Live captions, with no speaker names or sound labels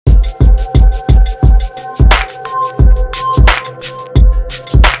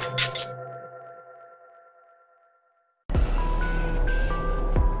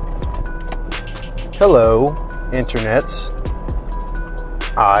Hello, internets.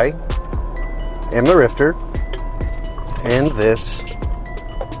 I am the Rifter, and this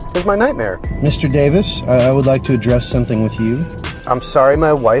is my nightmare. Mr. Davis, I would like to address something with you. I'm sorry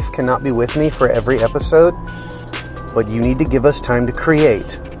my wife cannot be with me for every episode, but you need to give us time to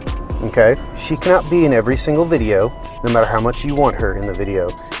create, okay? She cannot be in every single video, no matter how much you want her in the video.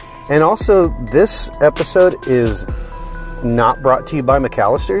 And also, this episode is not brought to you by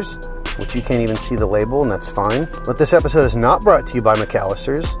McAllister's, which you can't even see the label, and that's fine. But this episode is not brought to you by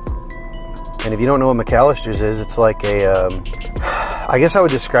McAllister's. And if you don't know what McAllister's is, it's like a, I guess I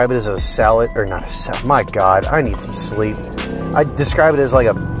would describe it as a salad, or not a salad. My God, I need some sleep. I describe it as like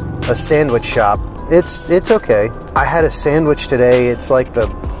a sandwich shop. It's okay. I had a sandwich today. It's like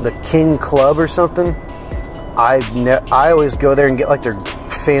the King Club or something. I always go there and get like their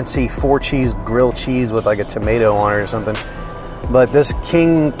fancy 4-cheese grilled cheese with like a tomato on it or something. But this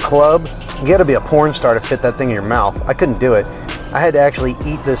King Club, you gotta be a porn star to fit that thing in your mouth. I couldn't do it. I had to actually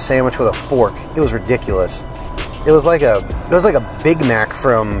eat this sandwich with a fork. It was ridiculous. It was like a Big Mac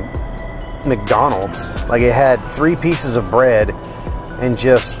from McDonald's. Like, it had 3 pieces of bread and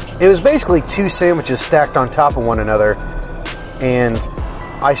it was basically 2 sandwiches stacked on top of one another. And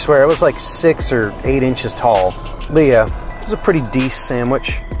I swear it was like 6 or 8 inches tall. But yeah, it was a pretty decent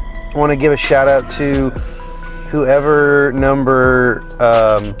sandwich. I want to give a shout out to whoever number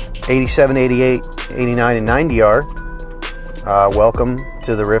 87, 88, 89, and 90 are. Welcome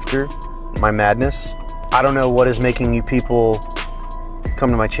to the Rifter, my madness. I don't know what is making you people come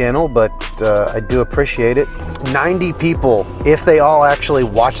to my channel, but I do appreciate it. 90 people, if they all actually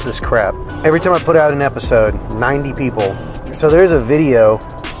watch this crap. Every time I put out an episode, 90 people. So there's a video,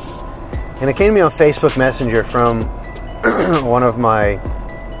 and it came to me on Facebook Messenger from one of my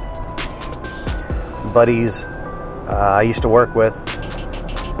buddies I used to work with,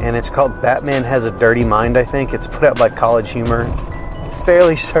 and it's called Batman Has a Dirty Mind, I think. It's put out by College Humor.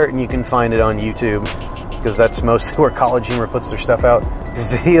 Fairly certain you can find it on YouTube, because that's mostly where College Humor puts their stuff out.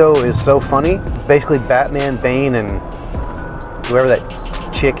 The video is so funny. It's basically Batman, Bane, and whoever that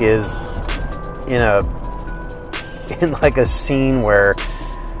chick is in like a scene where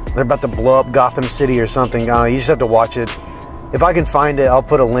they're about to blow up Gotham City or something. I don't know, you just have to watch it. If I can find it, I'll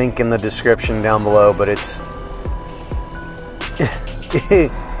put a link in the description down below, but it's...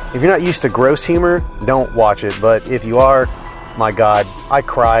 if you're not used to gross humor, don't watch it. But if you are, my God, I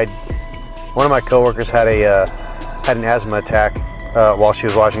cried. One of my coworkers had an asthma attack while she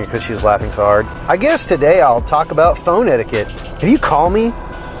was watching it because she was laughing so hard. I guess today I'll talk about phone etiquette. If you call me,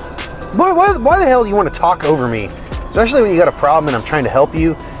 why the hell do you want to talk over me? Especially when you got a problem and I'm trying to help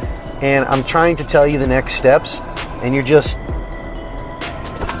you, and I'm trying to tell you the next steps, and you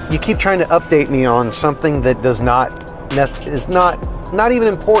keep trying to update me on something that is not even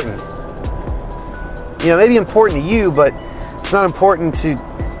important. You know, maybe important to you, but it's not important to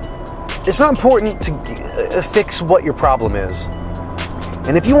fix what your problem is.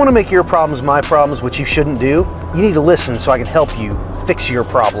 And if you want to make your problems my problems, which you shouldn't do, you need to listen so I can help you fix your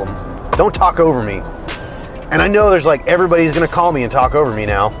problem. Don't talk over me. And I know there's like everybody's gonna call me and talk over me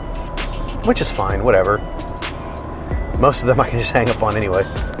now, which is fine, whatever. Most of them I can just hang up on anyway.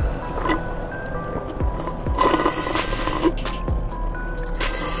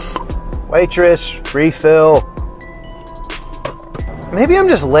 Waitress, refill. Maybe I'm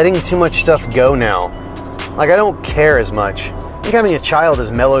just letting too much stuff go now. Like, I don't care as much. I think having a child has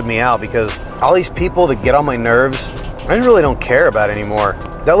mellowed me out, because all these people that get on my nerves, I just really don't care about anymore.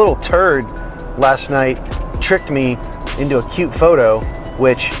 That little turd last night tricked me into a cute photo,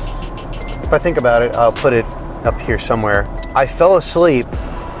 which, if I think about it, I'll put it up here somewhere. I fell asleep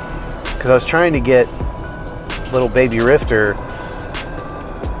because I was trying to get little baby Rifter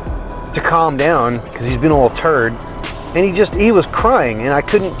to calm down because he's been a little turd, and he was crying, and I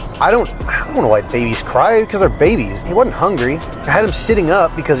don't know why babies cry, because they're babies. He wasn't hungry. I had him sitting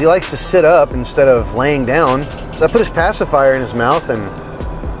up because he likes to sit up instead of laying down. So I put his pacifier in his mouth, and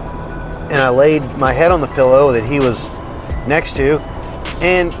I laid my head on the pillow that he was next to.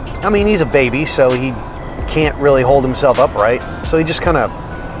 And I mean, he's a baby, so he can't really hold himself upright. So he just kind of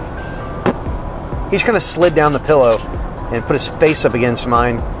slid down the pillow and put his face up against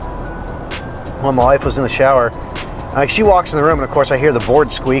mine while my wife was in the shower. Like, she walks in the room, and of course I hear the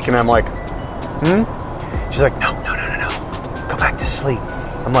board squeak, and I'm like, She's like, no. Go back to sleep.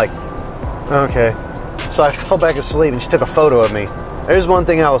 I'm like, okay. So I fell back asleep, and she took a photo of me. There's one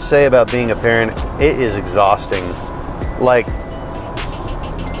thing I will say about being a parent. It is exhausting. Like,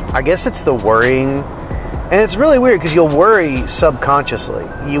 I guess it's the worrying. And it's really weird, because you'll worry subconsciously.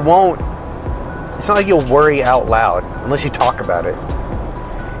 You won't, it's not like you'll worry out loud, unless you talk about it.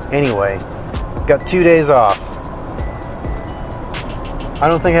 Anyway, Got 2 days off. I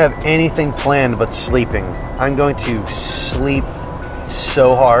don't think I have anything planned but sleeping. I'm going to sleep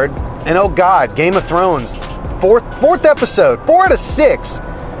so hard. And oh God, Game of Thrones. Fourth episode. 4 out of 6.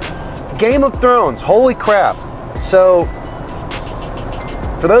 Game of Thrones. Holy crap. So,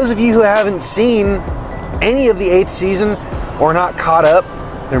 for those of you who haven't seen any of the 8th season or not caught up,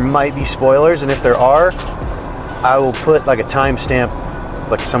 there might be spoilers. And if there are, I will put like a timestamp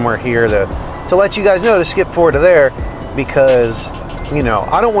like somewhere here to let you guys know to skip forward to there, because, you know,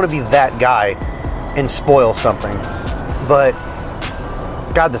 I don't want to be that guy and spoil something. But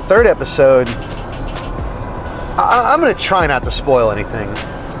God, the 3rd episode, I'm going to try not to spoil anything.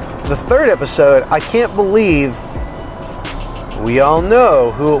 The 3rd episode, I can't believe we all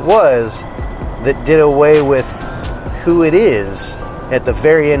know who it was that did away with who it is at the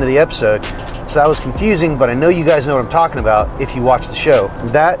very end of the episode. So that was confusing, but I know you guys know what I'm talking about if you watch the show.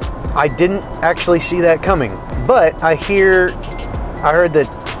 That, I didn't actually see that coming. But I heard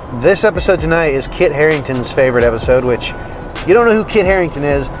that this episode tonight is Kit Harington's favorite episode, which, you don't know who Kit Harington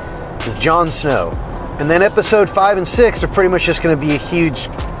is Jon Snow. And then episode 5 and 6 are pretty much just going to be a huge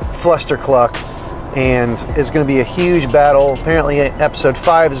flustercluck, and it's going to be a huge battle. Apparently episode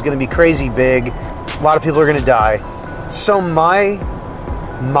 5 is going to be crazy big. A lot of people are going to die. So my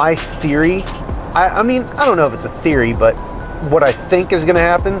theory, I mean, I don't know if it's a theory, but what I think is going to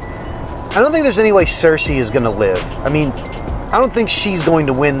happen, I don't think there's any way Cersei is going to live. I mean, I don't think she's going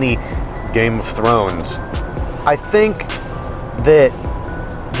to win the Game of Thrones. I think that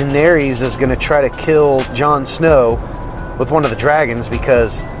Daenerys is going to try to kill Jon Snow with one of the dragons,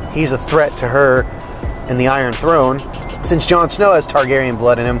 because he's a threat to her and the Iron Throne. Since Jon Snow has Targaryen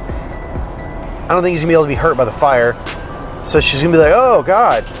blood in him, I don't think he's going to be able to be hurt by the fire. So she's going to be like, oh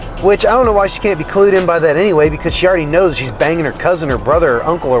God. Which, I don't know why she can't be clued in by that anyway, because she already knows she's banging her cousin or brother or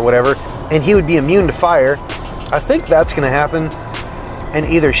uncle or whatever, and he would be immune to fire. I think that's going to happen. And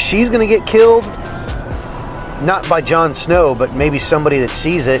either she's going to get killed, not by Jon Snow, but maybe somebody that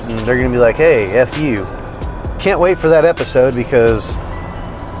sees it, and they're going to be like, hey, F you. Can't wait for that episode, because,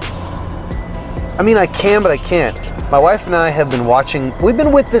 I mean, I can, but I can't. My wife and I have been watching, we've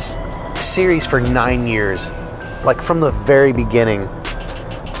been with this series for 9 years. Like, from the very beginning.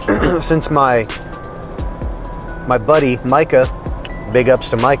 Since my buddy, Micah, big ups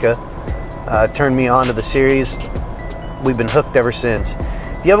to Micah, turned me on to the series. We've been hooked ever since.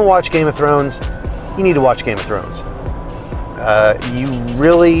 If you haven't watched Game of Thrones, you need to watch Game of Thrones. You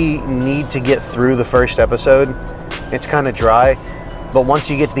really need to get through the first episode. It's kind of dry, but once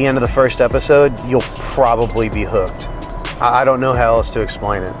you get to the end of the first episode, you'll probably be hooked. I don't know how else to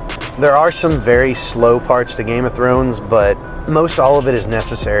explain it. There are some very slow parts to Game of Thrones, but most all of it is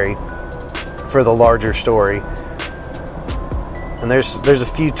necessary for the larger story. And there's a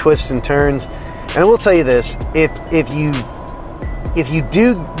few twists and turns. And I will tell you this, if you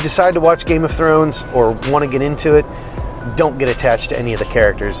do decide to watch Game of Thrones or want to get into it, don't get attached to any of the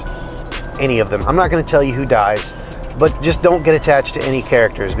characters. Any of them. I'm not going to tell you who dies, but just don't get attached to any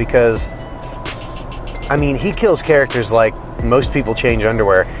characters, because, I mean, he kills characters like most people change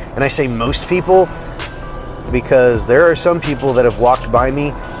underwear. And I say most people because there are some people that have walked by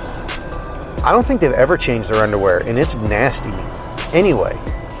me, I don't think they've ever changed their underwear, and it's nasty. Anyway,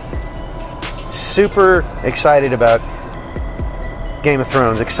 super excited about Game of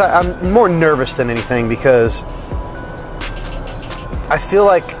Thrones. I'm more nervous than anything, because I feel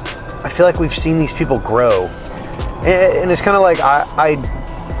like we've seen these people grow, and it's kind of like I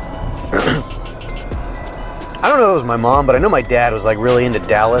don't know if it was my mom, but I know my dad was like really into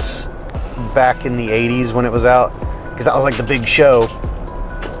Dallas back in the 80s when it was out, because that was like the big show.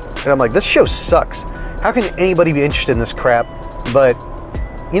 And I'm like, this show sucks. How can anybody be interested in this crap? But,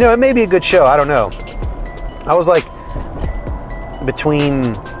 you know, it may be a good show. I don't know. I was like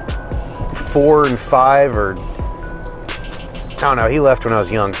between 4 and 5, or I don't know. He left when I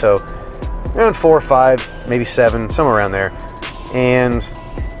was young, so around 4 or 5, maybe 7, somewhere around there. And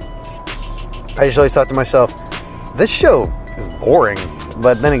I just always thought to myself, this show is boring.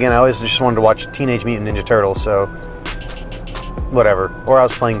 But then again, I always just wanted to watch Teenage Mutant Ninja Turtles, so whatever. Or I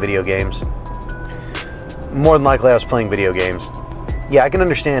was playing video games. More than likely I was playing video games. Yeah, I can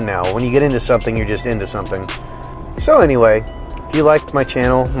understand now. When you get into something, you're just into something. So anyway, if you liked my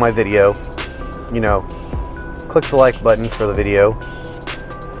channel, my video, you know, click the like button for the video.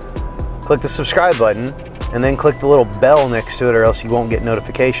 Click the subscribe button, and then click the little bell next to it, or else you won't get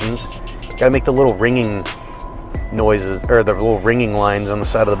notifications. You gotta make the little ringing noises, or the little ringing lines on the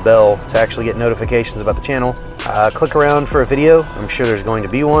side of the bell to actually get notifications about the channel. Click around for a video. I'm sure there's going to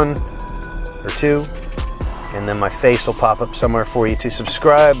be one or two. and then my face will pop up somewhere for you to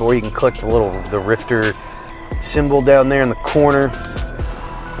subscribe, or you can click the Rifter symbol down there in the corner.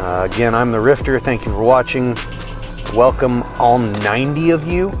 Again, I'm the Rifter. Thank you for watching. Welcome all 90 of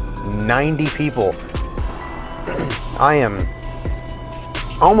you. 90 people. I am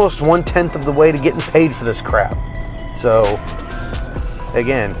almost 1/10 of the way to getting paid for this crap. So,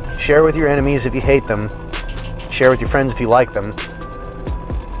 again, share with your enemies if you hate them. Share with your friends if you like them.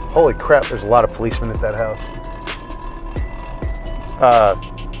 Holy crap, there's a lot of policemen at that house.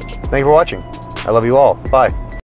 Thank you for watching. I love you all. Bye.